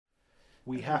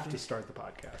We have to start the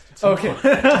podcast. Okay.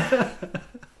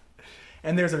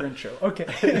 And there's our intro. Okay.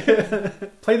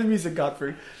 Play the music,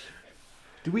 Godfrey.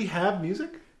 Do we have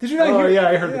music? Did you not hear? Oh, yeah,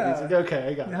 I heard the music. Okay,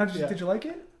 I got it. Did you like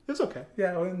it? It was okay.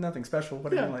 Yeah, well, nothing special,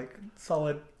 but I mean, like,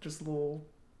 solid, just a little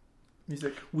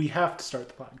music. We have to start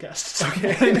the podcast.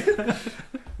 Okay.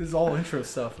 This is all intro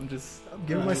stuff. I'm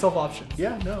giving myself options.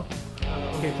 Yeah, no.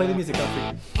 Okay, play the music,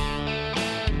 Godfrey.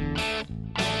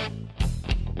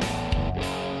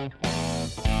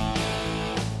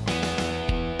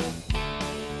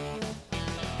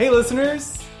 Hey,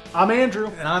 listeners. I'm Andrew.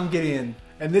 And I'm Gideon.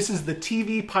 And this is the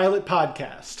TV Pilot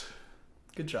Podcast.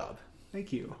 Good job.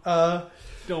 Thank you.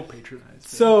 Don't patronize me.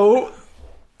 So,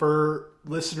 for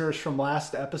listeners from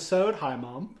last episode, hi,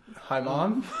 Mom. Hi,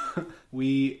 Mom.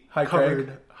 We Hi,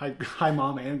 covered... Hi,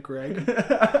 Mom and Greg.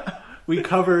 We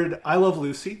covered I Love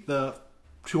Lucy,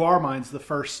 to our minds, the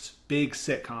first big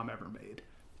sitcom ever made.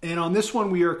 And on this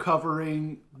one, we are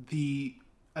covering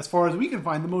as far as we can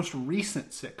find, the most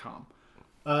recent sitcom.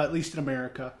 At least in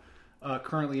America,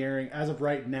 currently airing. As of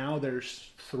right now,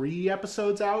 there's 3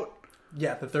 episodes out.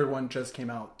 Yeah, the third one just came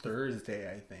out Thursday,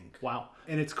 I think. Wow.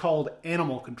 And it's called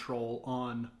Animal Control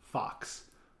on Fox.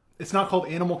 It's not called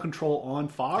Animal Control on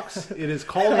Fox. It is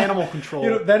called Animal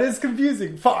Control. That is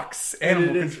confusing. Fox.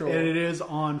 Animal Control. And it is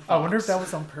on Fox. I wonder if that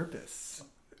was on purpose.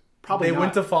 Probably They not.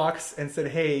 went to Fox and said,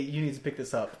 hey, you need to pick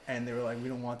this up. And they were like, we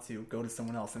don't want to. Go to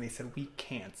someone else. And they said, we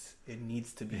can't. It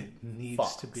needs to be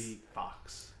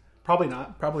Fox. Probably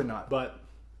not. Probably not. But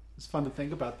it's fun to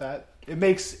think about that. It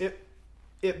makes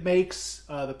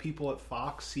the people at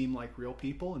Fox seem like real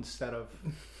people instead of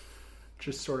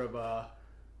just sort of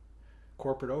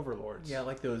corporate overlords. Yeah,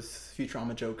 like those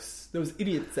Futurama jokes. Those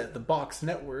idiots at the Box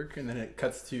Network, and then it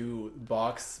cuts to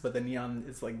Box, but the neon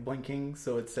is like blinking,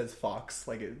 so it says Fox,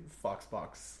 like Fox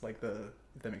Box, like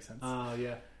if that makes sense. Oh,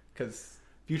 yeah. Because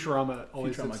Futurama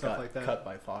always did stuff got like that. cut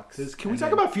by Fox. Can we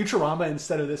talk about Futurama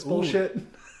instead of this bullshit?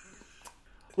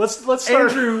 Let's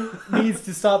start. Andrew needs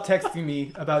to stop texting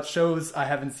me about shows I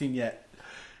haven't seen yet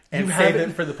and save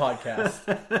it for the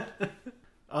podcast.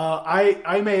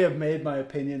 I may have made my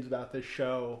opinions about this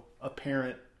show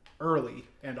apparent early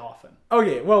and often.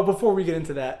 Okay, well, before we get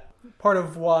into that, part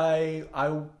of why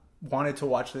I wanted to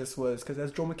watch this was because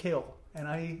that's Joel McHale, and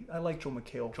I like Joel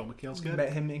McHale. Joel McHale's good.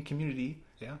 Met him in Community.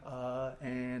 Yeah.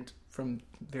 And from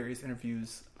various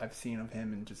interviews I've seen of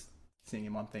him and just seeing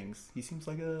him on things, he seems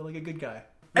like a good guy.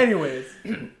 Anyways,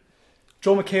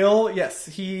 Joel McHale, yes,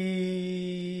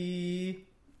 he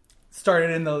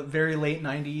started in the very late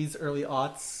 90s, early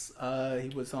aughts. He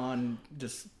was on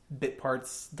just bit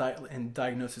parts in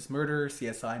Diagnosis Murder,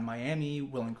 CSI Miami,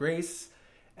 Will and Grace.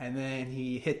 And then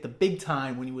he hit the big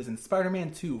time when he was in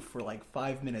Spider-Man 2 for like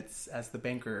 5 minutes as the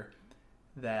banker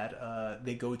that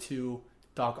they go to.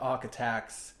 Doc Ock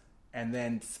attacks, and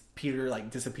then Peter like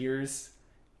disappears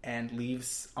and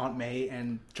leaves Aunt May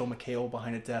and Joel McHale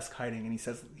behind a desk hiding, and he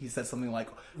says something like,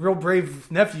 real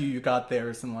brave nephew you got there,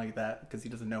 or something like that, because he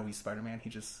doesn't know he's Spider-Man. He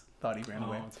just thought he ran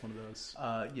away. Oh, it's one of those.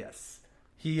 Yes.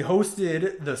 He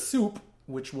hosted The Soup,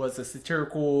 which was a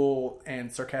satirical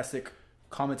and sarcastic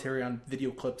commentary on video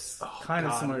clips, kind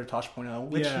of similar to Tosh.0,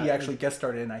 which he actually guest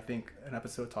starred in, I think, an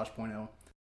episode of Tosh.0.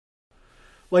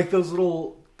 Like those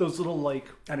little like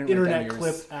internet like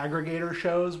clip aggregator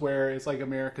shows where it's like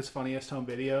America's Funniest Home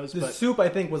Videos. The Soup, I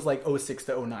think, was like 06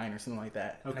 to 09 or something like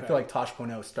that. Okay. I feel like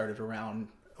Tosh.0 started around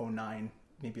 09,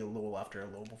 maybe a little after, a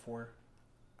little before.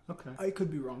 Okay. I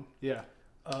could be wrong. Yeah.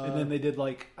 And then they did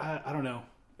like, I don't know,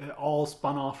 it all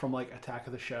spun off from like Attack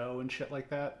of the Show and shit like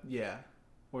that. Yeah.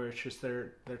 Where it's just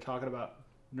they're talking about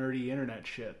nerdy internet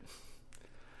shit.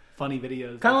 Funny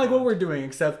videos. Kind of like what we're doing,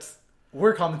 except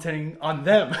we're commenting on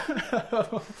them.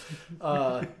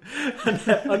 An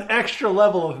extra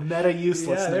level of meta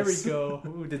uselessness. Yeah, there we go.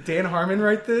 Ooh, did Dan Harmon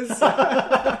write this?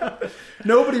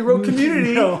 Nobody wrote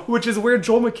Community, which is where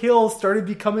Joel McHale started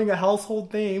becoming a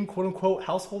household name, quote unquote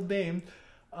household name.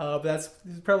 That's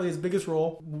probably his biggest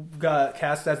role. Got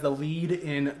cast as the lead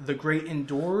in The Great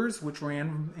Indoors, which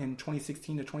ran in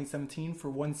 2016 to 2017 for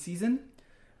 1 season.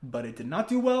 But it did not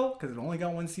do well because it only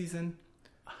got 1 season.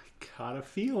 Got a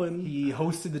feeling. He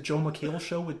hosted the Joel McHale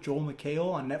Show with Joel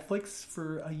McHale on Netflix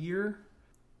for a year.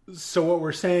 So what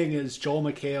we're saying is Joel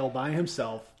McHale by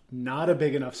himself, not a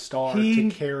big enough star to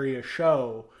carry a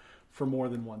show for more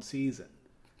than 1 season.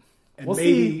 And we'll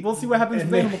see what happens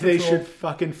with Animal Control. They should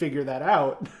fucking figure that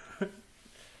out.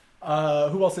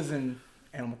 Who else is in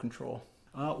Animal Control?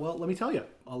 Well, let me tell you.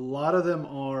 A lot of them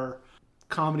are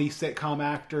comedy sitcom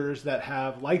actors that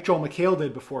have, like Joel McHale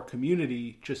did before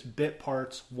Community, just bit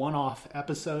parts, one-off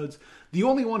episodes. The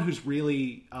only one who's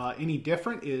really any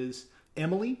different is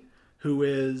Emily, who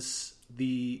is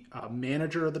the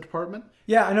manager of the department.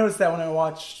 Yeah, I noticed that when I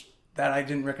watched that, I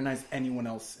didn't recognize anyone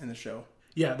else in the show.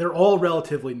 Yeah, they're all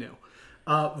relatively new.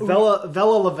 Vella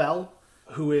Lavelle,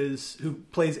 who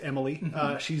plays Emily,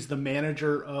 she's the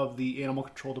manager of the animal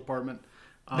control department.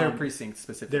 Their precinct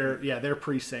specifically. Their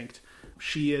precinct.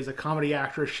 She is a comedy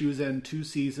actress. She was in 2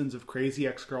 seasons of Crazy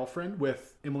Ex-Girlfriend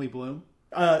with Emily Bloom.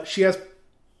 She has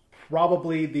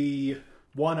probably the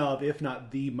one of, if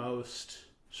not the most,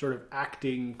 sort of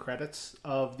acting credits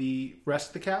of the rest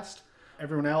of the cast.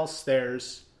 Everyone else,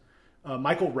 there's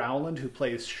Michael Rowland, who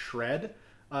plays Shred.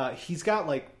 He's got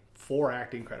like 4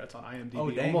 acting credits on IMDb.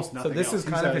 Oh, dang. Almost nothing. So this else. is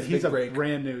kind of his big break.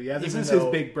 Brand new. Yeah, this Even is though-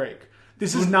 his big break.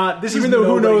 This is not. This Even is though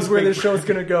who knows nobody's where big this show's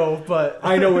going to go, but...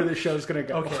 I know where this show's going to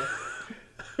go.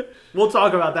 Okay. We'll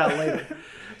talk about that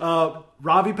later.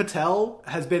 Ravi Patel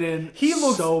has been in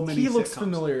so many sitcoms. He looks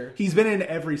familiar. He's been in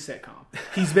every sitcom.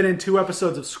 He's been in 2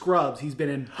 episodes of Scrubs. He's been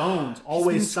in Bones,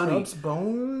 Always Sunny. Scrubs,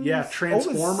 Bones? Yeah,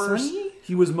 Transformers. Always Sunny?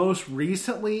 He was most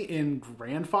recently in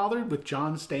Grandfather with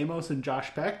John Stamos and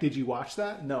Josh Peck. Did you watch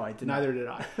that? No, I didn't. Neither did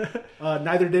I.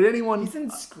 Neither did anyone. He's in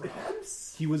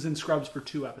Scrubs? He was in Scrubs for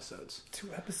 2 episodes. 2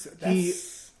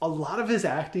 episodes? A lot of his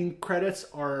acting credits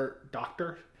are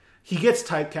doctor. He gets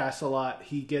typecast a lot.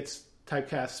 He gets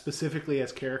typecast specifically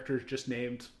as characters just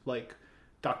named like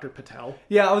Dr. Patel.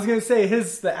 Yeah, I was going to say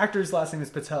the actor's last name is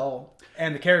Patel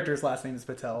and the character's last name is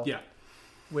Patel. Yeah.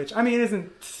 Which, I mean,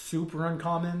 isn't super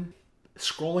uncommon.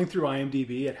 Scrolling through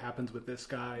IMDb, it happens with this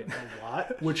guy a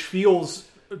lot, which feels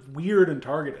weird and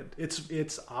targeted.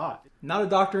 It's odd. Not a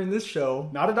doctor in this show.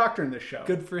 Not a doctor in this show.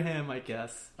 Good for him, I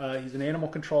guess. He's an animal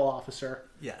control officer.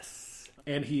 Yes.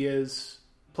 And he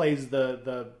plays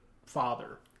the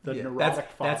father, the neurotic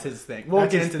father. That's his thing. We'll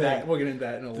get into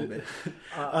that in a little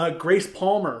bit. Grace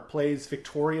Palmer plays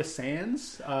Victoria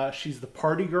Sands. She's the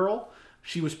party girl.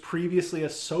 She was previously a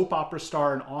soap opera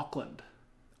star in Auckland.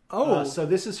 Oh. So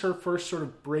this is her first sort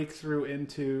of breakthrough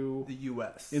into the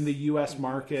U.S. In the U.S.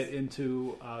 market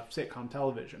into sitcom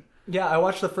television. Yeah, I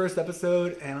watched the first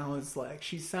episode and I was like,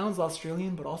 she sounds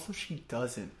Australian, but also she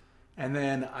doesn't. And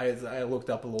then I looked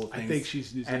up a little things. I think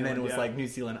she's New Zealand. And then it was like New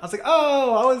Zealand. I was like,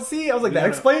 oh, I was like, that Yeah.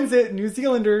 explains it. New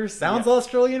Zealander sounds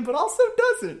Australian, but also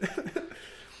doesn't.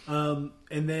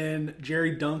 And then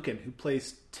Jerry Duncan, who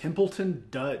plays Templeton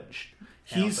Dudge.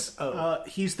 He's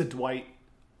the Dwight.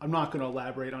 I'm not going to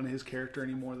elaborate on his character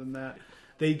any more than that.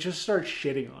 They just start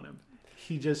shitting on him.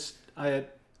 He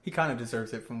kind of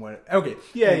deserves it from what... Okay.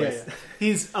 Yeah.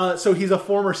 He's a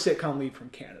former sitcom lead from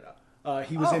Canada.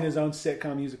 He was in his own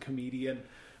sitcom. He's a comedian.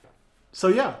 So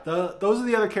yeah, those are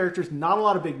the other characters. Not a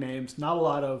lot of big names. Not a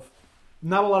lot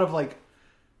of like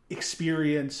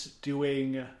experience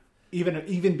doing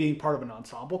even being part of an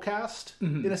ensemble cast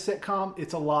in a sitcom.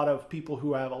 It's a lot of people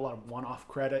who have a lot of one-off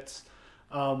credits.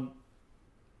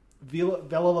 Vella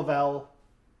Lavelle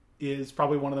is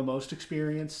probably one of the most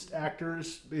experienced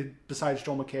actors besides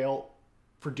Joel McHale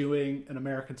for doing an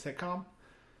American sitcom,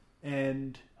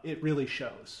 and it really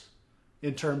shows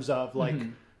in terms of like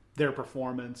their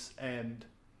performance and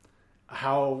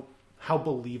how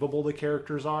believable the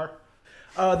characters are.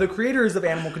 The creators of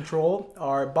Animal Control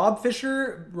are Bob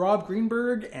Fisher, Rob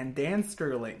Greenberg, and Dan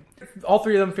Sterling. All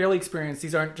 3 of them fairly experienced.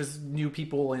 These aren't just new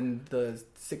people in the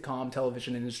sitcom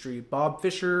television industry. Bob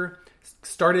Fisher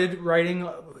started writing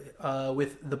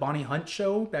with The Bonnie Hunt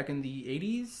Show back in the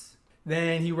 80s.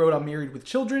 Then he wrote on Married with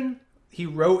Children. He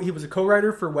was a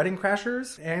co-writer for Wedding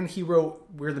Crashers, and he wrote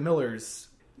We're the Millers.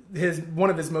 One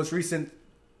of his most recent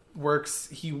works,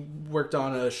 he worked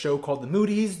on a show called The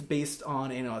Moody's, based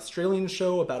on an Australian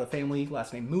show about a family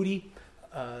last name Moody.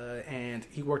 And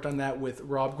he worked on that with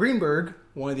Rob Greenberg,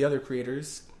 one of the other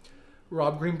creators.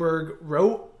 Rob Greenberg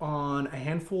wrote on a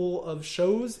handful of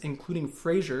shows, including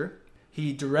Frasier.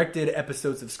 He directed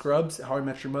episodes of Scrubs, How I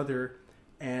Met Your Mother,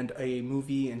 and a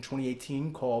movie in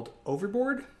 2018 called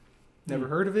Overboard. Never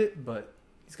heard of it, but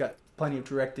he's got plenty of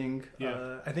directing.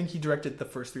 Yeah. I think he directed the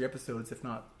first 3 episodes, if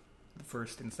not the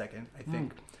first and second, I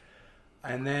think.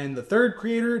 And then the third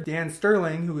creator, Dan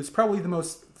Sterling, who is probably the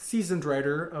most seasoned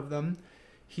writer of them,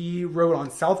 he wrote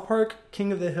on South Park,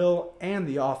 King of the Hill, and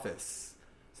The Office.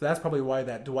 So that's probably why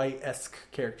that Dwight-esque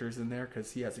character is in there,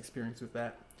 because he has experience with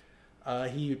that.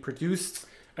 He produced...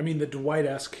 I mean, the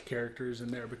Dwight-esque characters in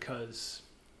there because...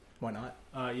 Why not?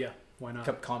 Why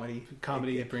not? Comedy.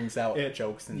 Comedy. It brings out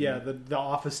jokes. And the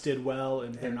Office did well,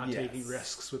 and they're not yes. taking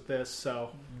risks with this,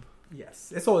 so...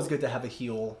 Yes. It's always good to have a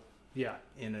heel Yeah.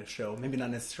 in a show. Maybe not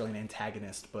necessarily an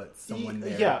antagonist, but someone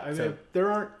there. Yeah, I mean,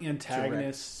 there aren't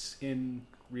antagonists in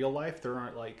real life. There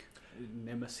aren't, like,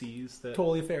 nemesis that...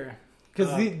 Totally fair. Because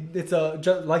it's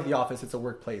just like The Office, it's a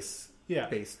workplace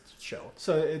based show.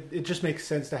 So it just makes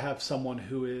sense to have someone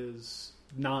who is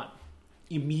not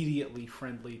immediately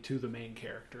friendly to the main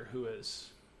character, who is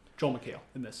Joel McHale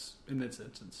in this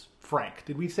instance. Frank.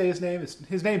 Did we say his name?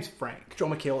 His name's Frank. Joel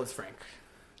McHale is Frank.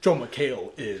 Joel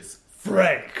McHale is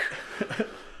Frank.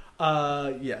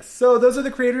 Yes. So those are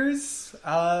the creators.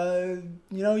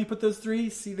 You put those three,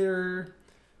 see their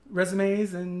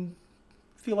resumes, and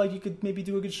feel like you could maybe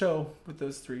do a good show with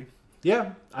those three.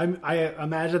 Yeah, I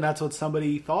imagine that's what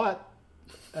somebody thought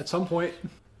at some point.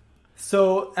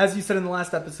 So, as you said in the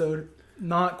last episode,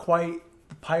 not quite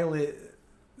the pilot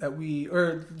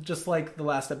or just like the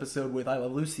last episode with I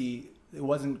Love Lucy, it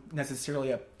wasn't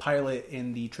necessarily a pilot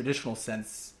in the traditional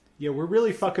sense. Yeah, we're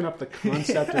really fucking up the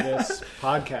concept of this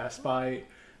podcast by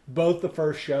both the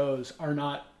first shows are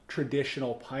not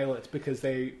traditional pilots because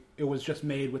it was just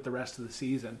made with the rest of the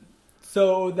season.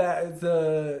 So that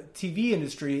the TV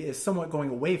industry is somewhat going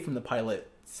away from the pilot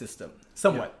system.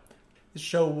 Somewhat. Yeah. The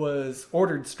show was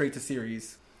ordered straight to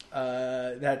series.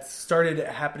 That started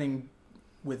happening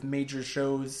with major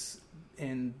shows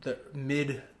in the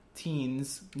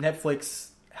mid-teens. Netflix,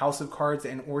 House of Cards,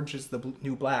 and Orange is the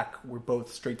New Black were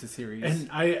both straight to series. And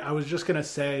I was just going to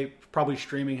say probably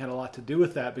streaming had a lot to do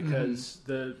with that because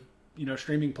the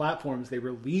streaming platforms, they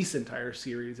release entire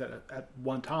series at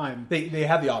one time. They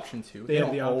have the option to. They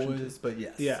have the option always, but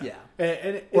yes. Yeah.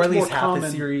 And it's or at least more half common.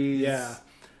 the series. Yeah.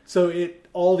 So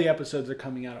all the episodes are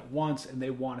coming out at once, and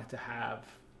they want it to have,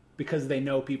 because they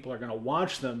know people are going to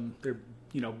watch them, they're,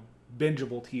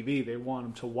 bingeable TV. They want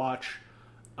them to watch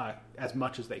as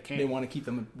much as they can. They want to keep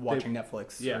them watching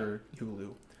Netflix yeah. or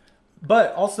Hulu.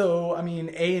 But also,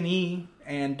 A&E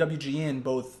and WGN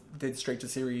both did straight to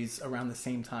series around the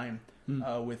same time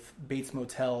with Bates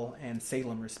Motel and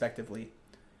Salem, respectively.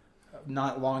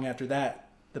 Not long after that,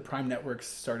 the Prime networks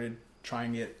started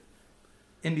trying it.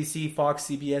 NBC, Fox,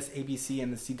 CBS, ABC,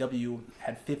 and the CW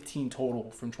had 15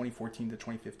 total from 2014 to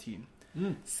 2015.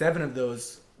 7 of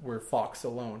those were Fox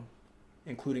alone,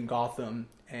 including Gotham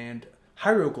and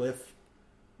Hieroglyph,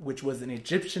 which was an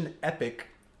Egyptian epic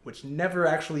which never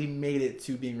actually made it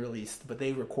to being released, but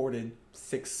they recorded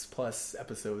 6+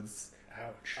 episodes.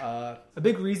 Ouch. A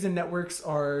big reason networks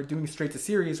are doing straight to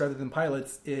series rather than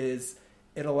pilots is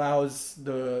it allows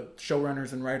the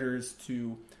showrunners and writers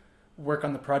to work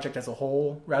on the project as a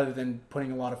whole rather than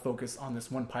putting a lot of focus on this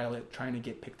one pilot trying to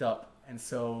get picked up. And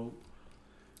so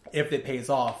if it pays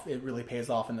off, it really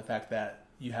pays off in the fact that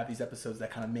you have these episodes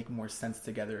that kind of make more sense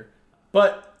together.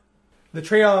 But the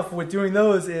trade-off with doing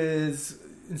those is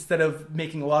instead of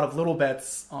making a lot of little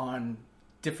bets on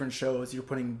different shows, you're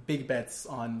putting big bets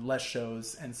on less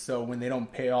shows. And so when they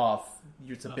don't pay off,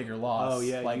 it's a bigger loss. Oh,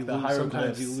 yeah. Like the Hieroglyphs.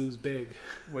 Hieroglyphs. Sometimes you lose big.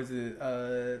 Was it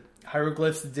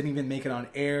Hieroglyphs didn't even make it on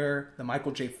air. The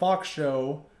Michael J. Fox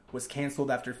show was canceled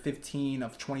after 15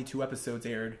 of 22 episodes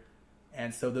aired.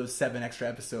 And so those 7 extra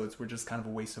episodes were just kind of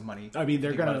a waste of money. I mean,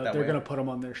 they're gonna put them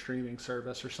on their streaming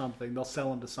service or something. They'll sell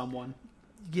them to someone.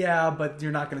 Yeah, but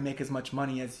you're not going to make as much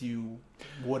money as you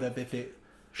would have if it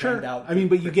turned out. I mean,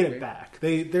 but you get it back.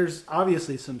 There's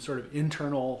obviously some sort of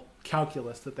internal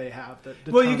calculus that they have that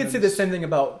determines... Well, you could say the same thing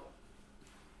about...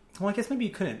 Well, I guess maybe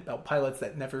you couldn't, about pilots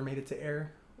that never made it to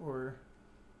air, or...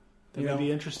 That would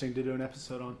be interesting to do an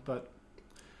episode on, but...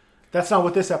 That's not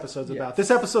what this episode's about. This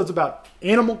episode's about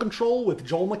Animal Control with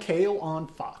Joel McHale on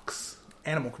Fox.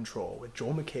 Animal Control with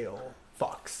Joel McHale,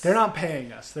 Fox. They're not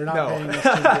paying us. They're not paying us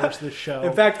to endorse this show.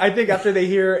 In fact, I think after they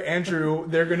hear Andrew,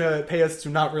 they're going to pay us to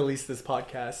not release this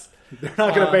podcast. They're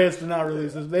not going to pay us to not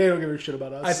release this. They don't give a shit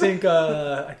about us. I think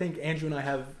Andrew and I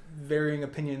have varying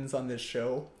opinions on this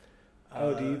show.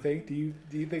 Oh, do you think? Do you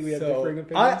think we have differing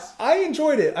opinions? I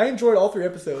enjoyed it. I enjoyed all 3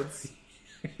 episodes.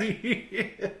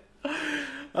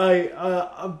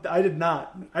 I did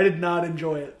not. I did not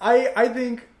enjoy it. I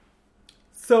think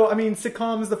so. I mean,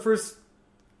 sitcoms, the first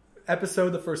episode,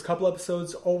 the first couple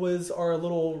episodes always are a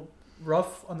little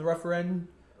rough on the rougher end.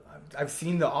 I've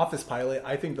seen the Office pilot.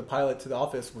 I think the pilot to the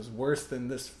Office was worse than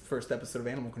this first episode of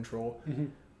Animal Control.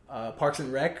 Mm-hmm. Parks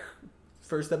and Rec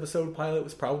first episode pilot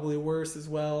was probably worse as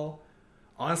well.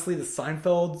 Honestly, the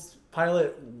Seinfeld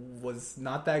pilot was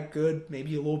not that good.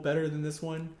 Maybe a little better than this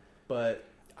one, but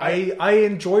I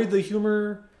enjoyed the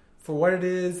humor for what it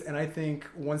is, and I think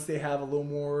once they have a little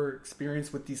more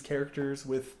experience with these characters,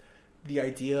 with the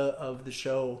idea of the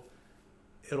show,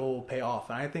 it'll pay off.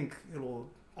 And I think it'll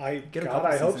get a couple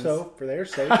I hope seasons. so, for their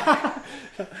sake. I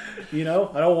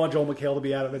don't want Joel McHale to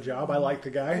be out of a job. I like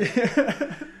the guy.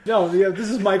 No, this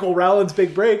is Michael Rowland's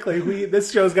big break. Like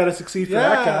this show's got to succeed for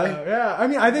that guy. Yeah, I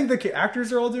mean, I think the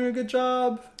actors are all doing a good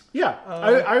job. Yeah,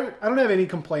 I don't have any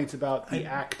complaints about the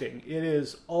acting. It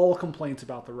is all complaints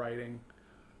about the writing.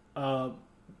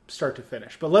 start to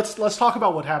finish. But let's talk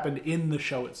about what happened in the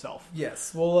show itself.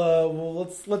 Yes. Well,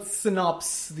 let's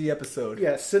synopsis the episode.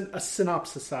 Yeah, a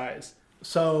synopsisize.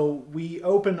 So we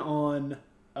open on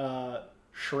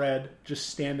Shred just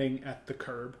standing at the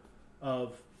curb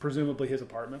of presumably his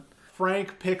apartment.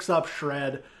 Frank picks up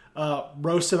Shred,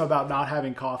 roasts him about not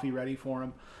having coffee ready for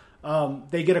him.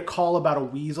 They get a call about a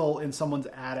weasel in someone's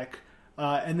attic,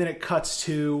 and then it cuts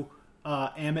to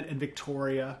Amit and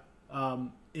Victoria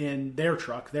in their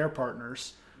truck, their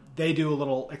partners. They do a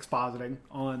little expositing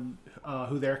on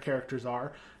who their characters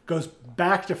are. Goes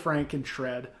back to Frank and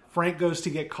Shred. Frank goes to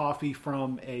get coffee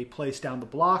from a place down the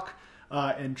block,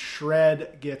 and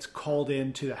Shred gets called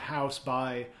into the house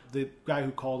by the guy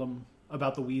who called him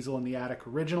about the weasel in the attic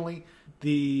originally.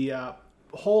 The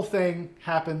whole thing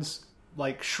happens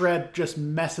like Shred just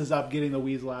messes up getting the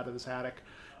weasel out of this attic.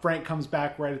 Frank comes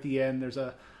back right at the end. There's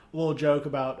a little joke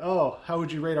about, oh, how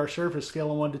would you rate our surface scale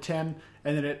of 1 to 10?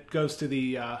 And then it goes to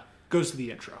the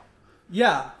intro.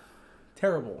 Yeah,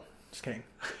 terrible. Just kidding.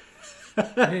 I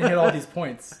didn't hit all these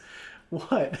points.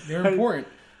 What? They're important.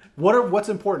 What's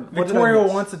important? Victoria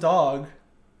wants a dog.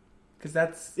 Because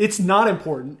that's... It's not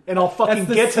important. And I'll fucking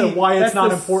get to why it's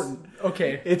not important.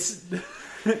 Okay. It's...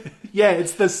 yeah,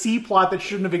 it's the C plot that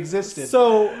shouldn't have existed.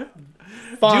 So,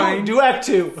 fine. Do Act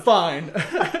 2. Fine.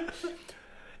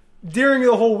 During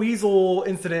the whole weasel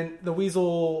incident, the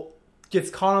weasel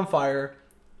gets caught on fire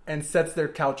and sets their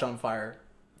couch on fire.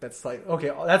 That's like,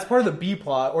 okay, that's part of the B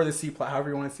plot or the C plot,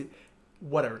 however you want to see.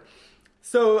 Whatever.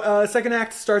 So, second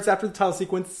act starts after the title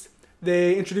sequence.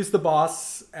 They introduce the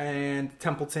boss, and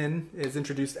Templeton is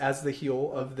introduced as the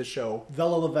heel of the show.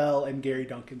 Vella Lavelle and Gary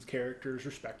Duncan's characters,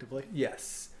 respectively.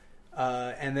 Yes.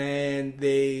 And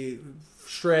then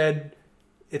Shred,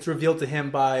 it's revealed to him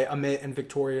by Amit and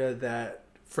Victoria that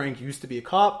Frank used to be a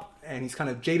cop, and he's kind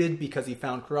of jaded because he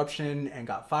found corruption and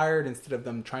got fired instead of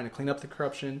them trying to clean up the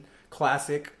corruption.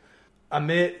 Classic.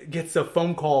 Amit gets a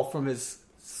phone call from his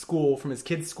school, from his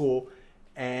kid's school,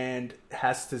 and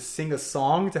has to sing a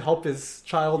song to help his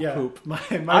child poop. My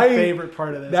favorite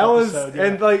part of this episode.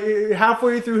 And like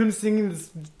halfway through him singing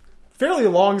this fairly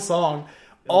long song,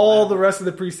 all the rest of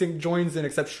the precinct joins in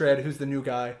except Shred, who's the new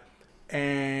guy.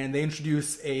 And they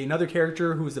introduce another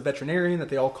character who is a veterinarian that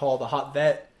they all call the hot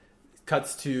vet.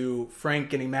 Cuts to Frank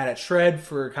getting mad at Shred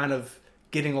for kind of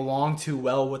getting along too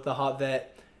well with the hot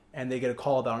vet. And they get a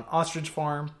call about an ostrich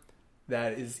farm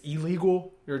that is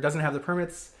illegal or doesn't have the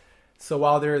permits. So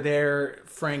while they're there,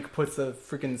 Frank puts a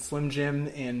freaking Slim Jim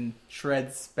in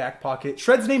Shred's back pocket.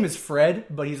 Shred's name is Fred,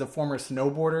 but he's a former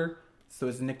snowboarder, so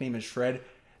his nickname is Shred.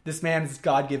 This man's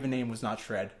God-given name was not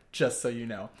Shred, just so you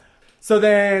know. So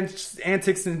then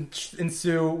antics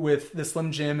ensue with the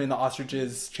Slim Jim and the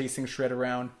ostriches chasing Shred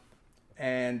around.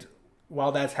 And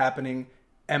while that's happening,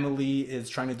 Emily is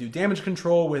trying to do damage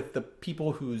control with the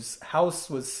people whose house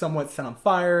was somewhat set on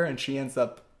fire, and she ends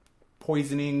up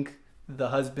poisoning the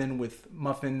husband with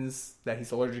muffins that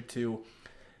he's allergic to.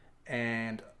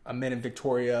 And Amit and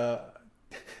Victoria,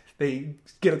 they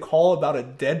get a call about a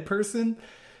dead person,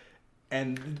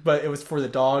 but it was for the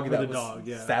dog that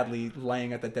was sadly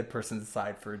laying at the dead person's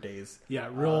side for days. Yeah,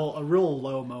 a real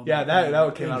low moment. Yeah,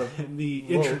 that came out of in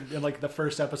the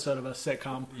first episode of a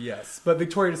sitcom. Yes, but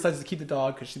Victoria decides to keep the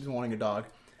dog because she's been wanting a dog,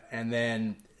 and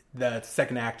then the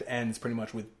second act ends pretty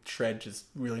much with Shred just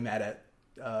really mad at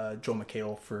Joel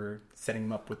McHale for setting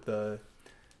him up with the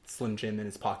Slim Jim in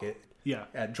his pocket. Yeah,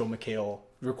 at Joel McHale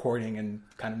recording and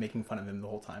kind of making fun of him the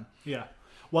whole time. Yeah.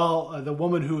 Well, the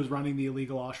woman who was running the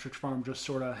illegal ostrich farm just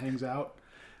sort of hangs out.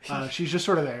 She's just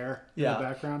sort of there in the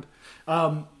background.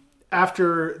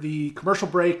 After the commercial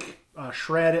break,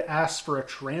 Shred asks for a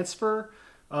transfer,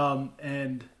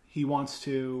 and he wants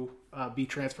to be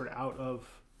transferred out of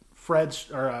Frank's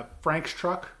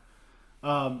truck,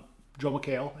 Joel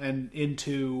McHale, and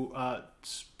into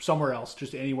somewhere else,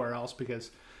 just anywhere else,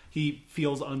 because he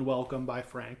feels unwelcome by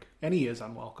Frank, and he is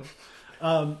unwelcome.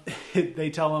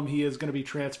 They tell him he is going to be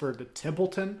transferred to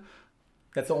Templeton.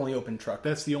 That's the only open truck.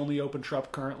 That's the only open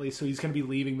truck currently, so he's going to be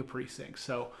leaving the precinct.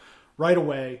 So right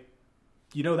away,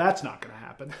 that's not going to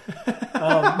happen.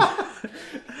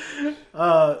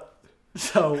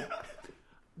 So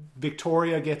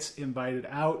Victoria gets invited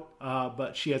out,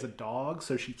 but she has a dog,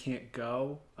 so she can't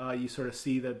go. You sort of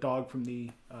see the dog from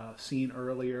the scene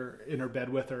earlier in her bed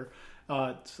with her.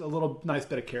 It's a little nice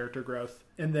bit of character growth.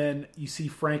 And then you see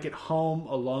Frank at home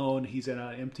alone. He's in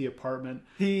an empty apartment.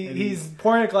 He's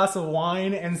pouring a glass of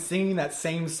wine and singing that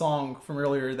same song from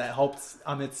earlier that helps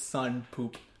Amit's son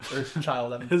poop. Or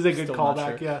child. This is a good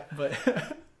callback, sure. Yeah.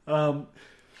 But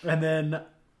and then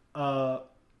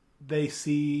they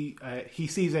see he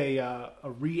sees a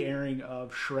re-airing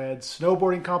of Shred's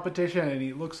snowboarding competition, and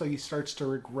he looks like he starts to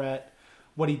regret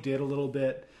what he did a little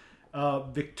bit.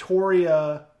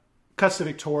 Victoria cuts to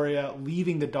Victoria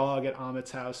leaving the dog at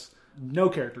Amit's house. No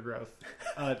character growth.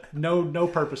 No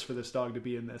purpose for this dog to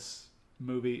be in this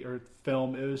movie or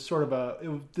film. It was sort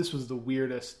of this was the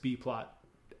weirdest B plot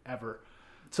ever.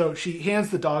 So she hands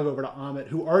the dog over to Amit,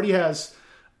 who already has,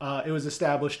 it was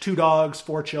established, 2 dogs,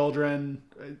 4 children,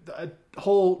 a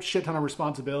whole shit ton of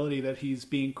responsibility that he's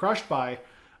being crushed by.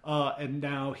 And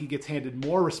now he gets handed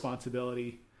more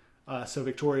responsibility so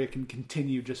Victoria can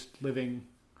continue just living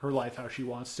her life how she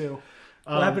wants to.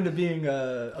 What happened to being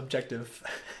objective?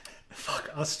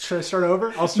 Fuck, should I start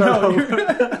over? I'll start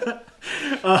over.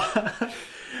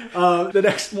 The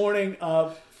next morning,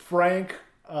 Frank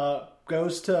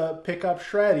goes to pick up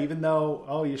Shred, even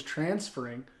though he's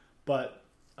transferring. But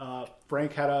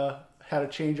Frank had a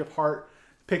change of heart,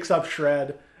 picks up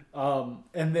Shred, and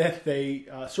then they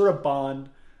sort of bond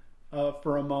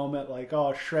for a moment. Like,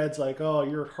 Shred's like,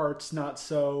 your heart's not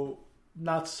so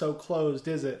closed,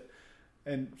 is it?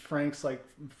 And Frank's like,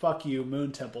 fuck you,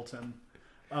 Moon Templeton.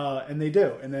 And they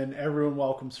do. And then everyone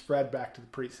welcomes Fred back to the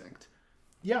precinct.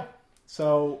 Yeah.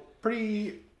 So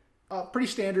pretty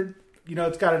standard.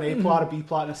 It's got an A plot, a B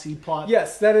plot, and a C plot.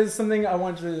 Yes, that is something I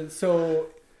wanted to... So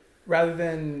rather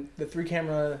than the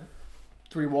 3-camera,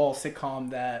 3-wall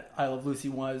sitcom that I Love Lucy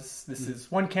was, this is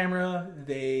 1 camera.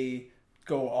 They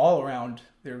go all around.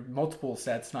 There are multiple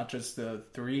sets, not just the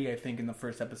 3, I think, in the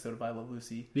first episode of I Love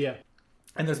Lucy. Yeah.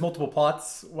 And there's multiple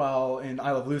plots, while in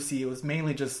I Love Lucy, it was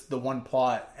mainly just the 1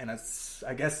 plot, and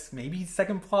I guess maybe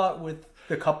second plot with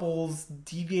the couples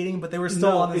deviating, but they were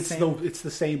still on the same... it's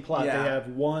the same plot. Yeah. They have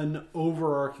one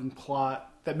overarching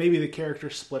plot that maybe the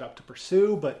characters split up to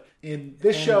pursue, but in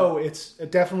this show, it's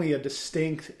definitely a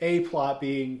distinct A plot,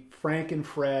 being Frank and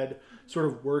Fred sort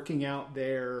of working out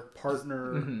their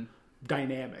partner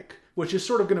dynamic, which is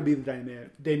sort of going to be the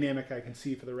dynamic I can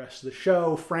see for the rest of the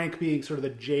show. Frank being sort of the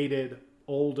jaded,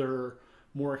 older,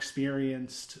 more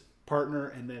experienced partner,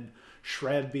 and then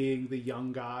Shred being the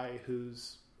young guy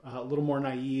who's a little more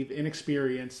naive,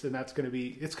 inexperienced, and that's going to be,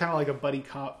 it's kind of like a buddy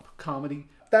cop comedy.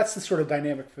 That's the sort of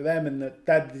dynamic for them, and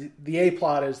that the A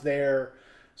plot is there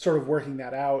sort of working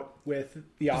that out with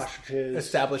the ostriches.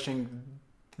 Establishing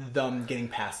them getting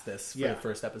past this for the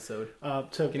first episode.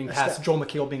 Getting past Joel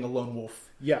McHale being a lone wolf.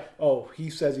 Yeah. He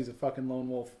says he's a fucking lone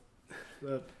wolf.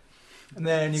 And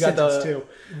then you got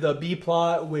the B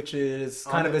plot, which is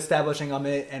kind of establishing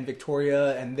Amit and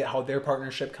Victoria and how their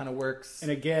partnership kind of works.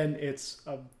 And again, it's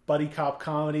a buddy cop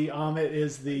comedy. Amit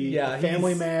is the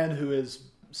family man who is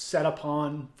set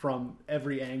upon from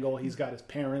every angle. He's got his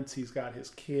parents, he's got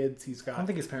his kids, I don't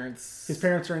think his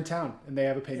parents are in town and they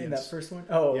have opinions. In that first one?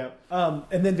 Oh. Yeah.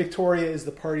 And then Victoria is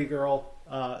the party girl.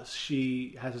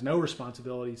 She has no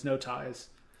responsibilities, no ties.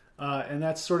 And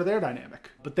that's sort of their dynamic.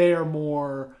 But they are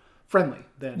more friendly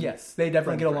than... Yes, they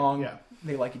definitely get along. Yeah.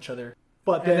 They like each other.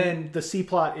 But then the C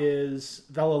plot is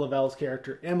Bella Lavelle's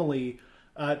character, Emily,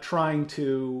 trying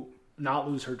to not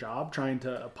lose her job, trying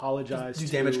to apologize. Do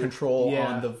damage control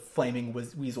on the flaming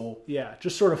weasel. Yeah,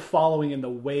 just sort of following in the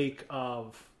wake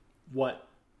of what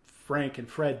Frank and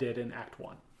Fred did in Act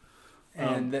 1.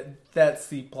 And that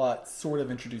C plot sort of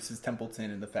introduces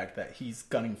Templeton and the fact that he's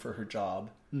gunning for her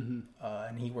job.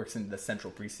 And he works in the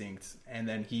central precinct. And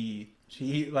then he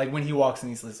like when he walks in,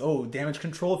 he says, damage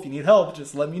control, if you need help,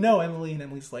 just let me know, Emily. And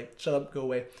Emily's like, shut up, go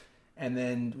away. And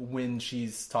then when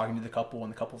she's talking to the couple,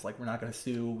 and the couple's like, we're not going to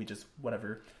sue, we just,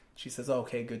 whatever. She says,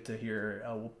 okay, good to hear.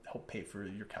 We'll help pay for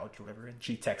your couch or whatever. And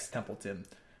she texts Templeton,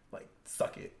 like,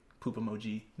 suck it, poop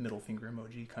emoji, middle finger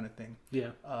emoji kind of thing. Yeah.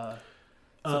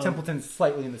 So Templeton's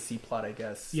slightly in the C plot, I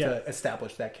guess, to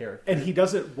establish that character. And he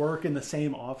doesn't work in the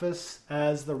same office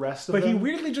as the rest of them. But he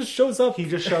weirdly just shows up. He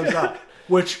just shows up,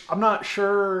 which I'm not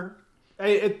sure...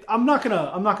 I'm not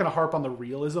gonna harp on the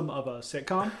realism of a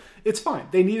sitcom. It's fine.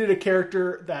 They needed a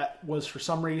character that was for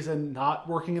some reason not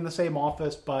working in the same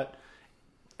office, but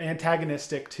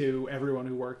antagonistic to everyone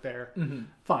who worked there.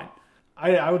 Fine.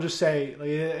 I would just say, like,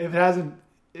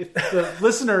 if the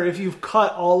listener, if you've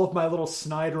cut all of my little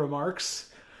snide remarks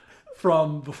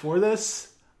from before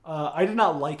this, I did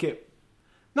not like it.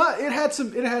 It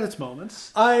had its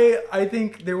moments. I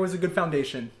think there was a good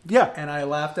foundation. Yeah, and I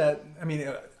laughed at. I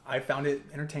mean. I found it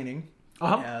entertaining.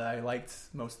 I liked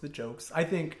most of the jokes. I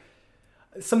think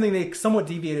something they somewhat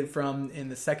deviated from in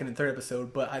the second and third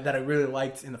episode, but that I really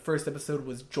liked in the first episode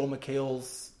was Joel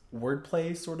McHale's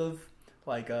wordplay, sort of.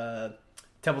 Like,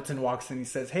 Templeton walks in, he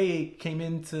says, hey, came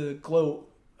in to gloat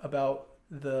about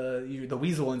the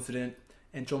weasel incident,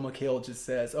 and Joel McHale just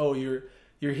says, oh, you're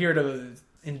here to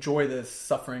enjoy the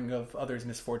suffering of others'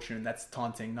 misfortune. That's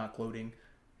taunting, not gloating.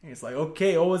 And he's like,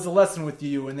 okay, always a lesson with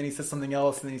you. And then he says something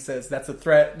else, and then he says, that's a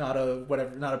threat, not a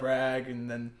whatever, not a brag. And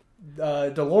then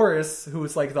Dolores, who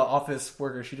is like the office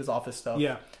worker, she does office stuff.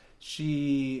 Yeah.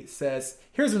 She says,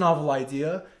 here's a novel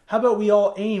idea. How about we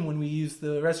all aim when we use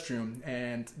the restroom?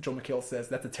 And Joel McHale says,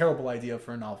 that's a terrible idea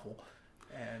for a novel.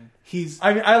 And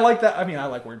I like that. I mean, I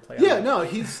like wordplay. Yeah, no,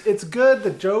 it's good. The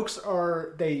jokes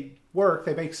they work,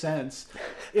 they make sense.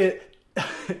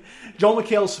 Joel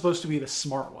McHale is supposed to be the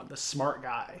smart one, the smart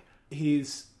guy.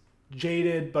 He's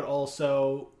jaded, but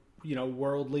also,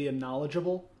 worldly and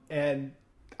knowledgeable. And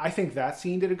I think that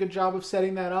scene did a good job of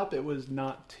setting that up. It was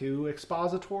not too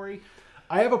expository.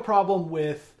 I have a problem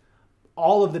with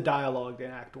all of the dialogue in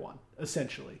Act 1,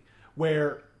 essentially,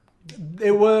 where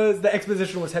the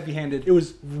exposition was heavy-handed. It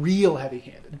was real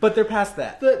heavy-handed. But they're past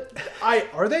that.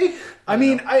 Are they? I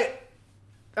mean,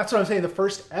 that's what I'm saying. The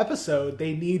first episode,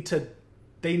 they need to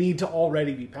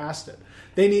already be past it.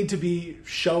 They need to be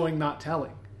showing, not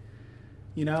telling.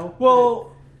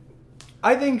 Well,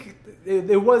 I think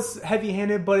it was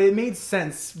heavy-handed, but it made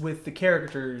sense with the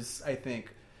characters, I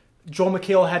think. Joel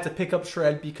McHale had to pick up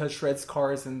Shred because Shred's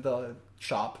car is in the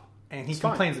shop, and he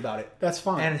complains about it. That's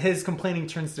fine. And his complaining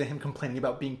turns to him complaining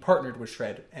about being partnered with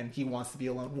Shred, and he wants to be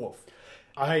a lone wolf.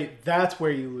 That's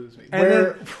where you lose me.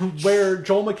 And where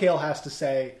Joel McHale has to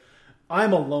say,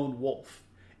 I'm a lone wolf,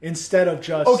 instead of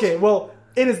just... Okay, well,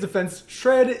 in his defense,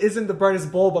 Shred isn't the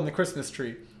brightest bulb on the Christmas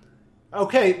tree.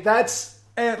 Okay, that's...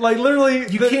 And, literally...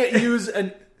 You can't use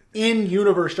an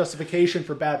in-universe justification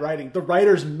for bad writing. The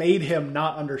writers made him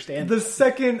not understand. The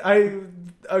second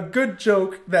a good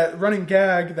joke, that running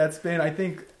gag that's been, I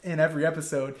think, in every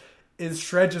episode, is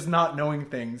Shred just not knowing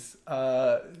things.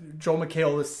 Joel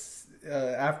McHale is,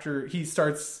 after he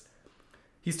starts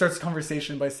the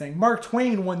conversation by saying, Mark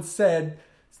Twain once said,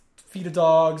 feed a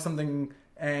dog, something,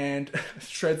 and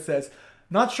Shred says,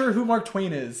 not sure who Mark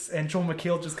Twain is. And Joel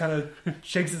McHale just kind of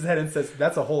shakes his head and says,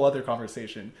 that's a whole other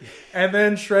conversation. And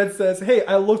then Shred says, hey,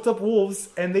 I looked up wolves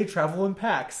and they travel in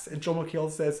packs. And Joel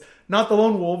McHale says, not the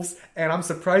lone wolves. And I'm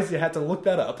surprised you had to look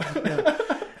that up. And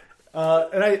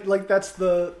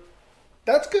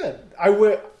that's good.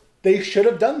 They should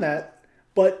have done that,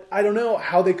 but I don't know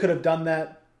how they could have done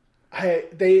that.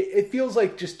 It feels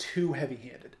like just too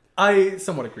heavy-handed. I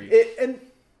somewhat agree.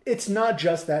 It's not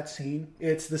just that scene.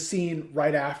 It's the scene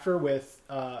right after with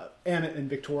Anna and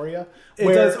Victoria. It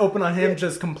does open on him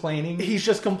just complaining. He's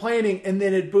just complaining, and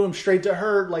then it booms straight to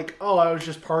her like, oh, I was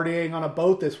just partying on a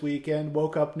boat this weekend,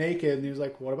 woke up naked. And he was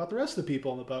like, what about the rest of the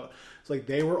people on the boat? It's like,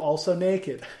 they were also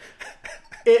naked.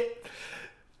 I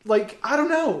don't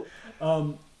know.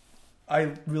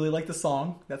 I really like the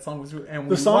song. That song was... And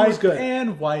the song was good.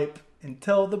 And wipe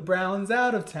until the brown's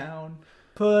out of town.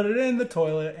 Put it in the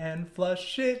toilet and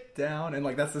flush it down. And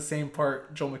that's the same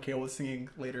part Joel McHale was singing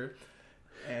later.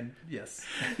 And yes.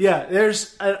 Yeah,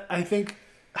 there's I think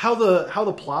how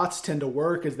the plots tend to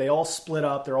work is they all split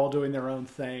up, they're all doing their own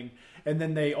thing, and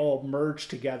then they all merge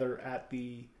together at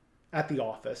the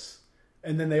office.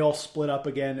 And then they all split up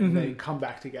again and they come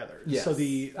back together. Yes. So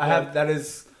that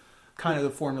is kind of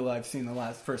the formula I've seen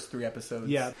the first 3 episodes.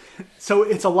 Yeah. So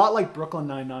it's a lot like Brooklyn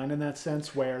Nine-Nine in that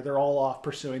sense, where they're all off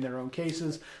pursuing their own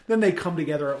cases. Then they come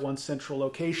together at one central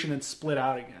location and split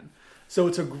out again. So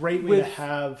it's a great way to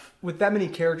have... With that many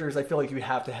characters, I feel like you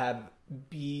have to have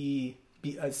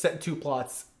set 2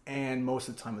 plots and most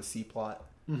of the time a C plot.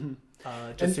 Mm-hmm.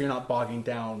 So you're not bogging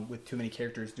down with too many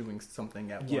characters doing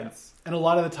something at once. And a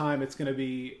lot of the time it's going to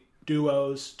be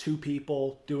duos, 2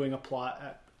 people doing a plot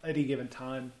at any given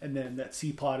time, and then that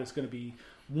C plot is going to be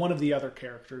one of the other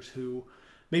characters who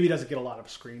maybe doesn't get a lot of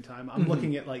screen time. I'm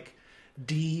looking at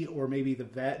D, or maybe the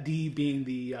vet. D being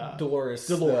the Dolores,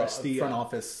 the front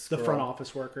office, the front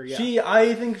office worker. Yeah,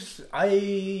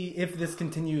 if this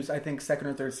continues, I think 2nd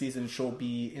or 3rd season she'll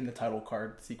be in the title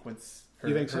card sequence.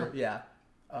 You think so? Yeah.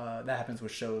 That happens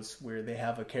with shows where they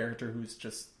have a character who's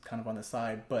just kind of on the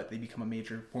side, but they become a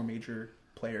more major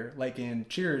player. Like in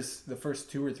Cheers, the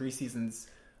first 2 or 3 seasons,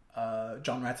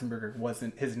 John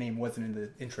Ratzenberger his name wasn't in the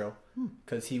intro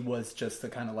because he was just the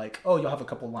kind of you'll have a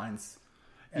couple lines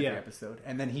every episode,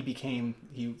 and then he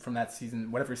from that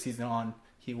season, whatever season on,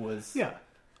 he was. Yeah,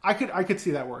 I could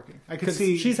see that working. I could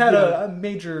see she's had a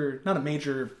major, not a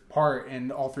major part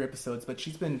in all 3 episodes, but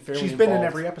she's been fairly. She's been in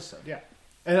every episode, yeah,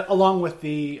 and along with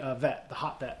the vet, the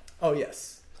hot vet. Oh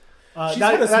yes, that's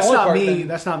not me.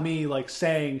 That's not me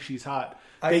saying she's hot.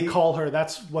 They call her.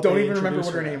 That's what. Don't they even remember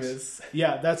what her as. name is.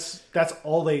 Yeah, that's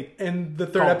all they. In the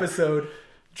 3rd episode,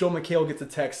 Joel McHale gets a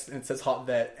text and it says "hot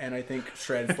vet," and I think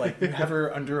Shred's like, "You have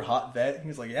her under hot vet?" And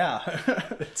he's like, "Yeah."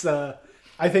 It's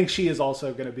I think she is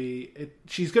also going to be.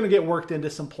 She's going to get worked into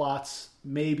some plots.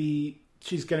 Maybe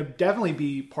she's going to definitely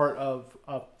be part of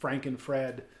Frank and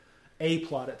Fred A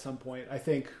plot at some point. I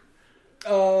think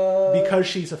because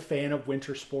she's a fan of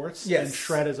winter sports, yes. and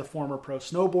Shred is a former pro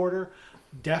snowboarder.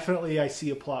 Definitely, I see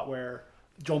a plot where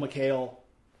Joel McHale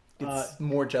is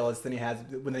more jealous than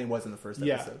he was in the first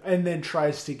episode. Yeah, and then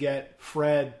tries to get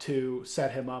Fred to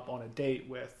set him up on a date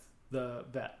with the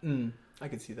vet. I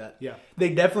can see that. Yeah. They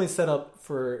definitely set up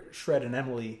for Shred and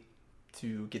Emily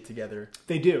to get together.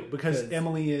 They do, because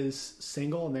Emily is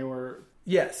single and they were...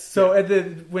 Yes. So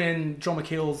when Joel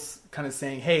McHale's kind of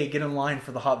saying, hey, get in line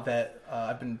for the hot vet,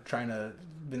 I've been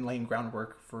laying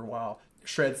groundwork for a while.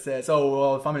 Shred says, oh,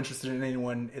 well, if I'm interested in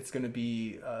anyone, it's going to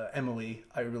be Emily.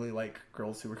 I really like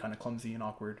girls who are kind of clumsy and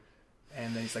awkward.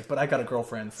 And then he's like, but I got a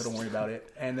girlfriend, so don't worry about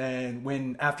it. And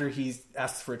then after he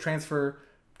asks for a transfer,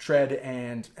 Shred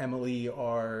and Emily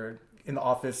are in the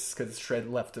office because Shred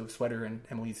left a sweater and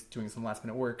Emily's doing some last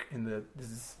minute work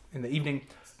this is in the evening.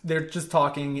 They're just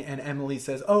talking and Emily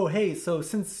says, oh, hey, so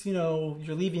since, you're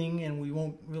leaving and we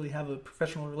won't really have a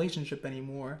professional relationship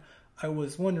anymore, I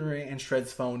was wondering, and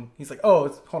Shred's phone, he's like, oh,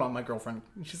 hold on, my girlfriend.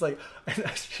 And she's like,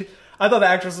 I thought the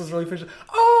actress was really fish.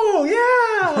 Oh,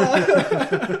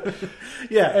 yeah!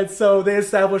 Yeah, and so they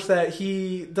established that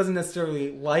he doesn't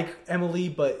necessarily like Emily,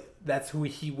 but that's who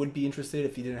he would be interested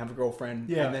if he didn't have a girlfriend.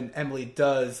 Yeah. And then Emily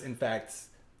does, in fact,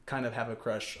 kind of have a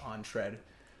crush on Shred.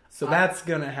 So that's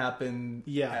going to happen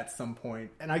at some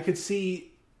point. And I could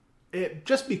see it,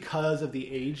 just because of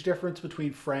the age difference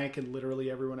between Frank and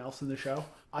literally everyone else in the show,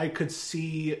 I could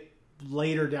see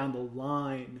later down the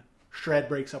line, Shred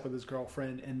breaks up with his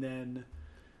girlfriend, and then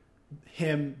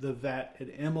him, the vet,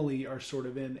 and Emily are sort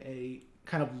of in a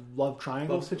kind of love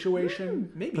triangle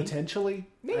situation. Maybe. Potentially.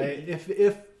 Maybe.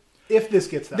 If this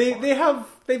gets that far.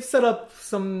 They've set up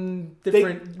some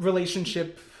different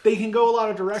relationship. They can go a lot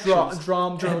of directions.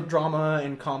 Drama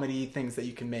and comedy things that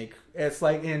you can make. It's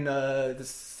like in the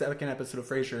second episode of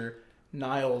Frasier,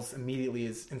 Niles immediately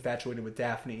is infatuated with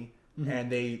Daphne, and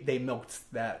they milked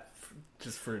that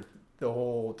just for the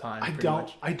whole time.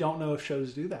 I don't know if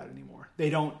shows do that anymore. They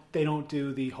don't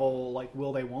do the whole like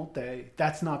will they won't they.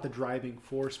 That's not the driving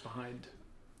force behind.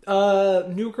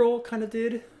 New Girl kind of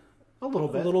did a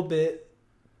little bit,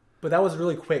 but that was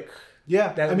really quick.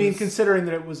 Yeah, considering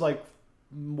that it was like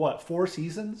what, 4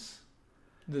 seasons?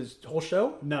 The whole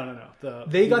show? No.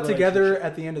 They got together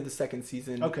at the end of the second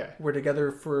season. Okay. Were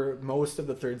together for most of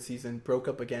the third season, broke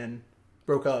up,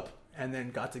 and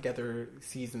then got together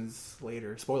seasons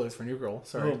later. Spoilers for New Girl,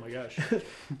 sorry. Oh my gosh.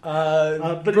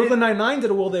 But Brooklyn Nine-Nine did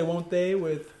a Will They Won't They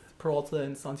with Peralta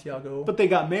and Santiago. But they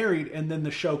got married and then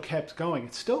the show kept going.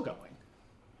 It's still going.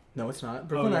 No, it's not.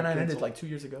 Brooklyn Nine-Nine ended like 2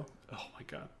 years ago. Oh my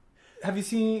god. Have you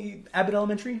seen Abbott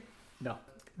Elementary? No.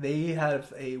 They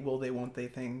have a Will They Won't They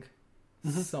thing.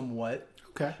 Somewhat.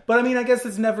 Okay. But I mean, I guess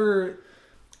it's never...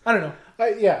 I don't know.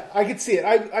 I could see it.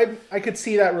 I could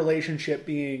see that relationship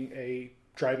being a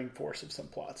driving force of some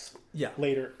plots. Yeah.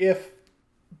 Later, if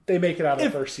they make it out of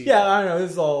the first season. Yeah, I don't know.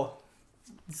 This is all...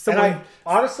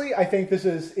 Honestly, I think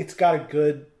it's got a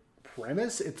good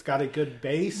premise. It's got a good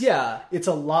base. Yeah. It's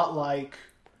a lot like...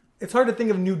 It's hard to think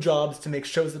of new jobs to make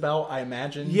shows about, I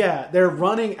imagine. Yeah, they're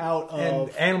running out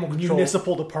of animal control.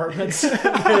 Municipal departments.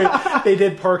 They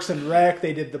did Parks and Rec.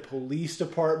 They did the police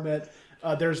department.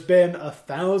 There's been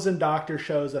 1,000 doctor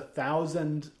shows,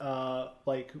 1,000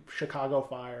 like Chicago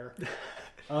Fire.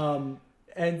 And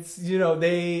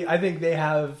I think they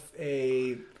have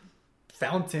a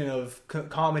fountain of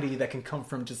comedy that can come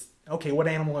from just, okay, what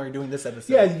animal are you doing this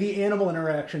episode? Yeah, the animal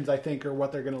interactions, I think, are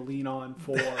what they're going to lean on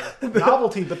for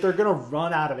novelty, but they're going to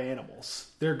run out of animals.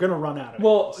 They're going to run out of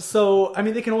animals. So, I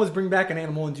mean, they can always bring back an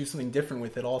animal and do something different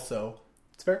with it also.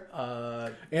 It's fair.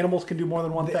 Animals can do more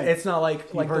than one thing. It's not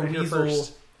like the weasel.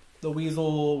 The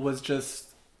weasel was just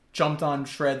jumped on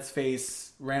Shred's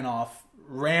face, ran off,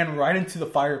 ran right into the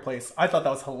fireplace. I thought that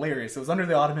was hilarious. It was under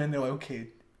the ottoman. They're like, okay,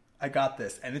 I got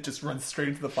this. And it just runs straight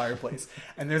into the fireplace.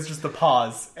 And there's just a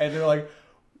pause. And they're like,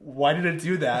 why did it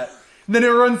do that? And then it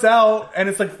runs out, and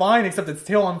it's like fine, except its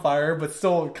tail on fire, but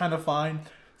still kind of fine.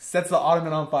 Sets the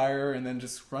ottoman on fire, and then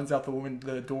just runs out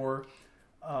the door.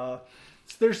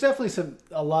 There's definitely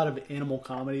a lot of animal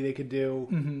comedy they could do.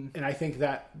 Mm-hmm. And I think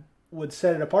that would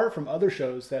set it apart from other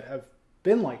shows that have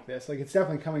been like this. Like, it's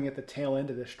definitely coming at the tail end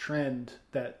of this trend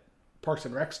that Parks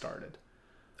and Rec started.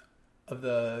 Of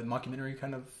the mockumentary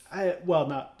kind of...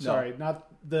 not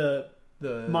the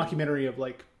mockumentary of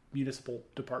like municipal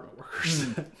department workers.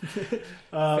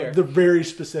 The very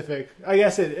specific... I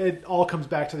guess it all comes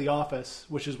back to The Office,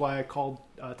 which is why I called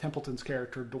Templeton's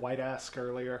character Dwight-esque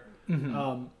earlier.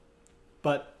 Mm-hmm.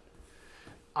 But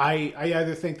I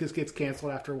either think this gets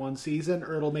canceled after one season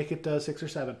or it'll make it to 6 or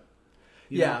 7.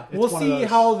 Yeah, we'll see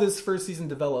how this first season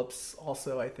develops.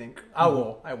 Also, I think I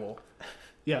will.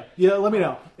 Yeah. Let me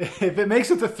know if it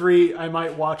makes it to 3. I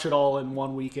might watch it all in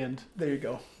one weekend. There you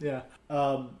go. Yeah.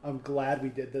 I'm glad we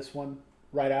did this one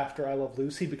right after I Love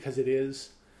Lucy because it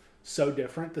is so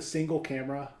different. The single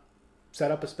camera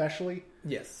setup, especially.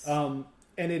 Yes. And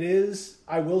it is.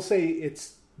 I will say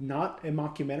it's not a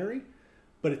mockumentary,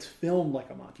 but it's filmed like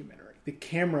a mockumentary. The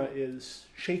camera is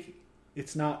shaky.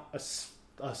 It's not a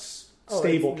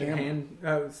stable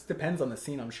camera. It depends on the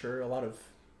scene, I'm sure.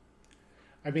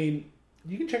 I mean,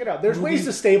 you can check it out. There's ways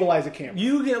to stabilize a camera.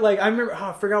 You get I remember.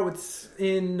 I forgot what's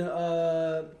in.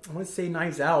 I want to say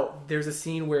Knives Out. There's a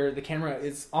scene where the camera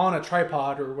is on a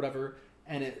tripod or whatever,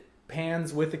 and it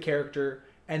pans with the character,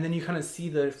 and then you kind of see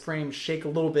the frame shake a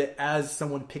little bit as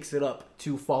someone picks it up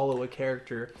to follow a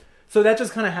character. So that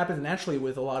just kind of happens naturally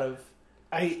with a lot of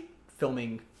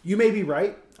filming. You may be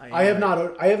right. I have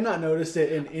not noticed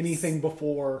it in anything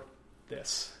before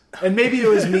this. And maybe it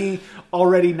was me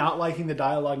already not liking the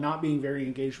dialogue, not being very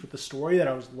engaged with the story that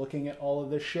I was looking at all of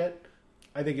this shit.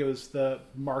 I think it was the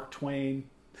Mark Twain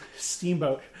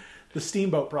steamboat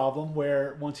problem,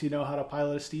 where once you know how to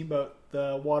pilot a steamboat,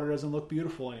 the water doesn't look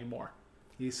beautiful anymore.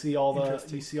 You see all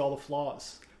the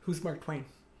flaws. Who's Mark Twain?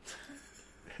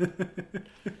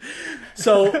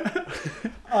 So,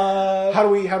 how do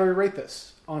we rate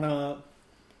this on a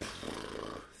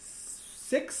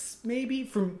 6 maybe?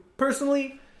 From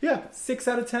personally, yeah, 6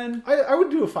 out of 10. I would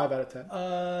do a 5 out of 10.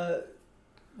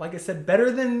 Like I said,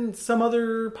 better than some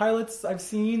other pilots I've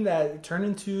seen that turn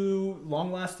into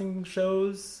long-lasting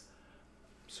shows.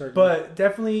 Certainly. But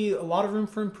definitely a lot of room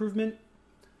for improvement.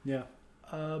 Yeah.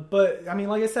 But, I mean,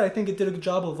 like I said, I think it did a good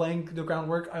job of laying the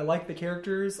groundwork. I like the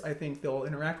characters. I think they'll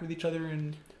interact with each other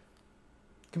in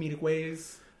comedic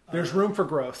ways. There's room for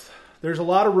growth. There's a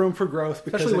lot of room for growth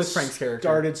because especially with Frank's character.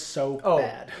 Started so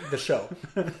bad. The show.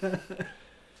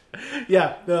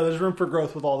 Yeah, there's room for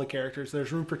growth with all the characters.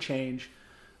 There's room for change.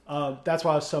 That's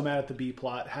why I was so mad at the B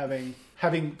plot,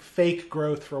 having fake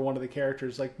growth for one of the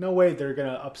characters. Like, no way they're going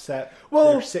to upset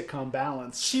their sitcom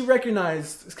balance. She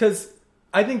recognized, because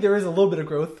I think there is a little bit of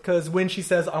growth, because when she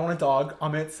says, I want a dog,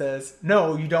 Amit says,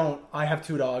 no, you don't. I have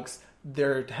 2 dogs.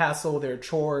 They're a hassle, they're a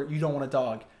chore. You don't want a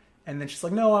dog. And then she's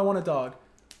like, no, I want a dog.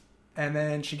 And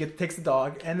then she takes the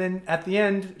dog. And then at the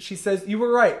end, she says, you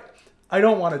were right. I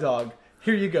don't want a dog.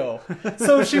 Here you go.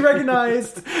 So she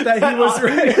recognized that he was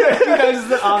right. Recognized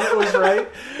that Amit was right.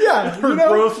 Yeah. Her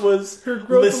growth was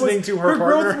listening to her partner.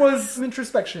 Her growth was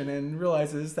introspection and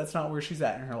realizes that's not where she's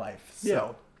at in her life.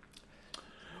 So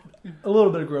a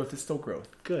little bit of growth is still growth.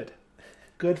 Good.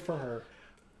 Good for her.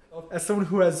 As someone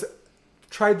who has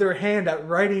tried their hand at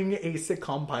writing a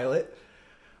sitcom pilot,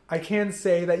 I can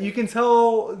say that you can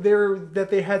tell that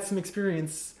they had some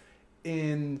experience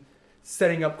in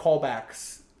setting up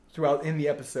callbacks throughout in the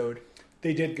episode.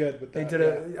 They did good with that. They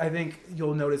did I think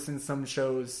you'll notice in some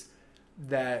shows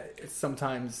that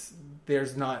sometimes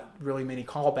there's not really many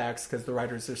callbacks because the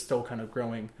writers are still kind of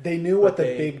growing. They knew what the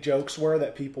big jokes were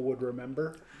that people would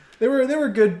remember. They were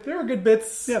good. They were good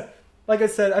bits. Yeah. Like I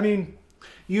said, I mean,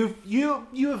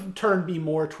 you've turned me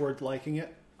more toward liking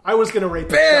it. I was going to rate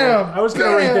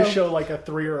this show like a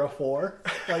 3 or a 4.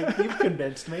 Like, you've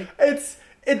convinced me.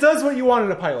 It does what you want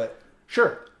in a pilot.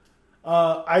 Sure.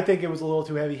 I think it was a little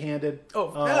too heavy-handed.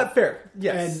 Fair.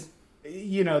 Yes.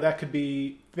 And, that could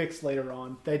be fixed later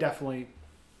on. It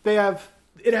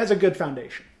has a good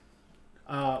foundation.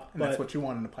 And that's what you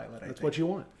want in a pilot, That's what you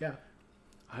want, yeah.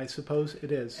 I suppose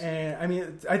it is. And, I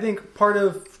mean, I think part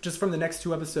of, just from the next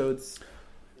 2 episodes,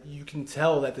 you can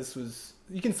tell that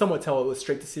you can somewhat tell it was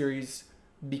straight to series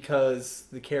because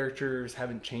the characters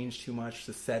haven't changed too much.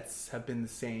 The sets have been the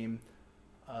same.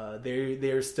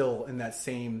 They're still in that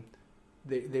same.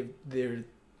 The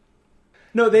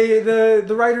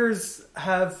writers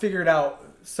have figured out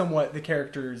somewhat the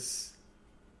characters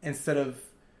instead of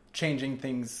changing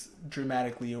things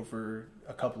dramatically over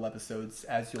a couple episodes,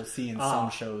 as you'll see in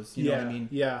some shows. You know what I mean?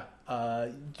 Yeah.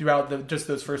 Throughout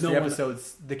those first 3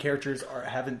 episodes, the characters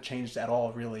haven't changed at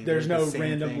all. Really, there's no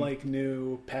random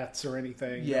new pets or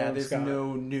anything. Yeah, there's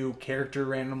no new character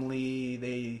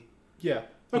randomly.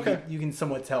 Okay. You can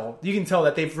somewhat tell. You can tell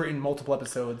that they've written multiple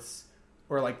episodes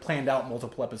or planned out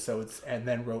multiple episodes and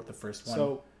then wrote the first one.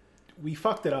 So we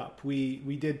fucked it up.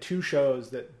 We did 2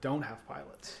 shows that don't have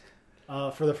pilots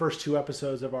for the first 2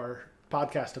 episodes of our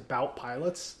podcast about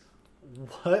pilots.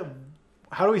 How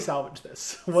do we salvage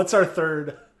this? What's our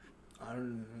third? I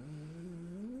don't know.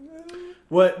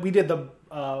 What we did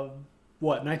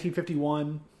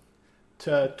 1951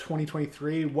 to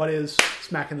 2023. What is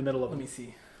smack in the middle of Let them? me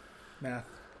see. Math.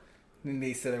 And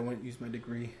they said I wouldn't use my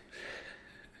degree.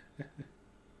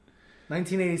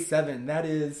 1987. That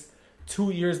is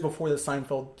 2 years before the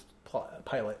Seinfeld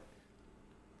pilot.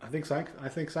 I think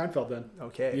Seinfeld then.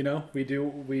 Okay. You know, we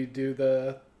do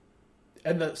the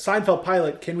Seinfeld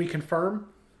pilot. Can we confirm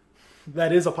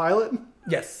that is a pilot?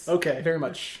 Yes. Okay. Very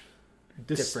much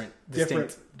different.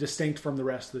 Distinct from the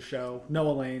rest of the show.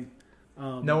 Noah Lane.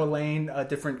 Noah Lane, a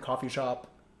different coffee shop.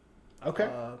 Okay.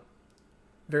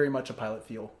 Very much a pilot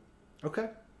feel. Okay.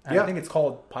 And I think it's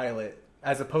called Pilot,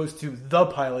 as opposed to The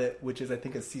Pilot, which is, I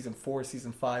think, a season 4,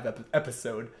 season 5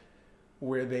 episode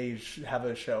where they have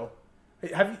a show.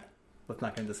 Let's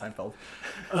not get into Seinfeld.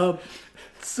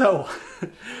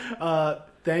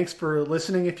 Thanks for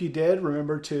listening. If you did,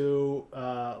 remember to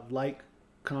like,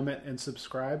 comment, and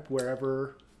subscribe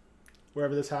wherever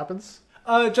this happens.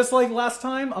 Just like last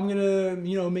time, I'm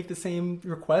gonna make the same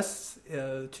requests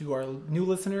to our new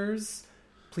listeners.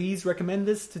 Please recommend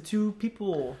this to 2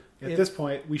 people. At this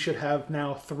point, we should have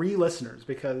now 3 listeners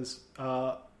because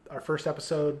our first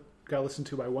episode got listened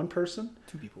to by 1 person.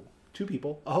 2 people. 2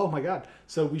 people. Oh my God.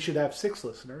 So we should have 6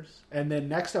 listeners. And then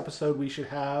next episode we should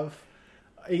have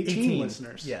 18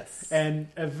 listeners. Yes. And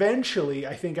eventually,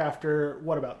 I think after,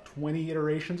 about 20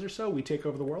 iterations or so, we take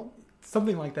over the world?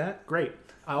 Something like that. Great.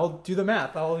 I'll do the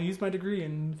math. I'll use my degree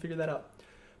and figure that out.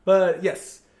 But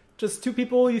yes, just 2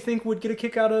 people you think would get a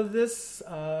kick out of this.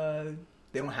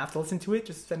 They don't have to listen to it.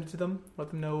 Just send it to them.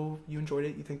 Let them know you enjoyed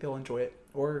it. You think they'll enjoy it.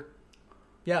 Or,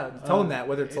 tell them that,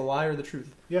 whether it's a lie or the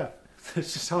truth. Yeah.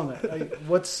 It's just telling that.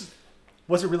 What's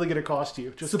it really going to cost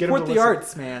you? Just support the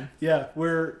arts, man. Yeah,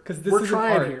 we're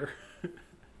trying here.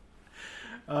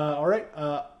 All right.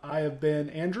 I have been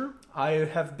Andrew. I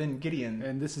have been Gideon.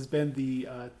 And this has been the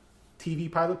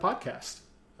TV Pilot Podcast.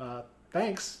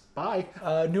 Thanks. Bye.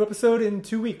 New episode in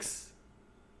 2 weeks.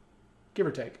 Give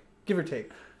or take.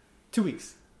 2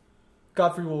 weeks.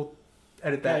 Godfrey will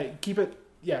edit that. Hey, keep it.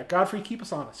 Yeah, Godfrey, keep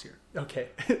us honest here. Okay.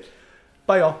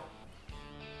 Bye, y'all.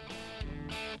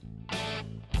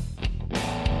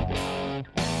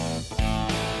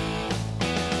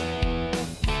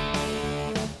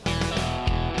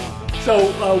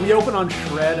 So we open on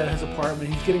Shred at his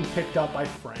apartment. He's getting picked up by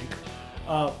Frank.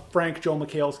 Frank, Joel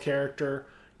McHale's character,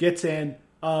 gets in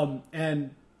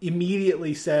and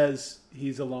immediately says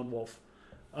he's a lone wolf.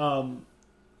 I'm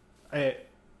going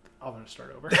to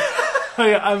start over.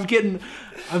 I'm getting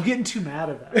too mad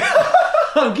at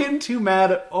that. I'm getting too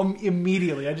mad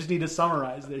immediately. I just need to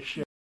summarize this shit.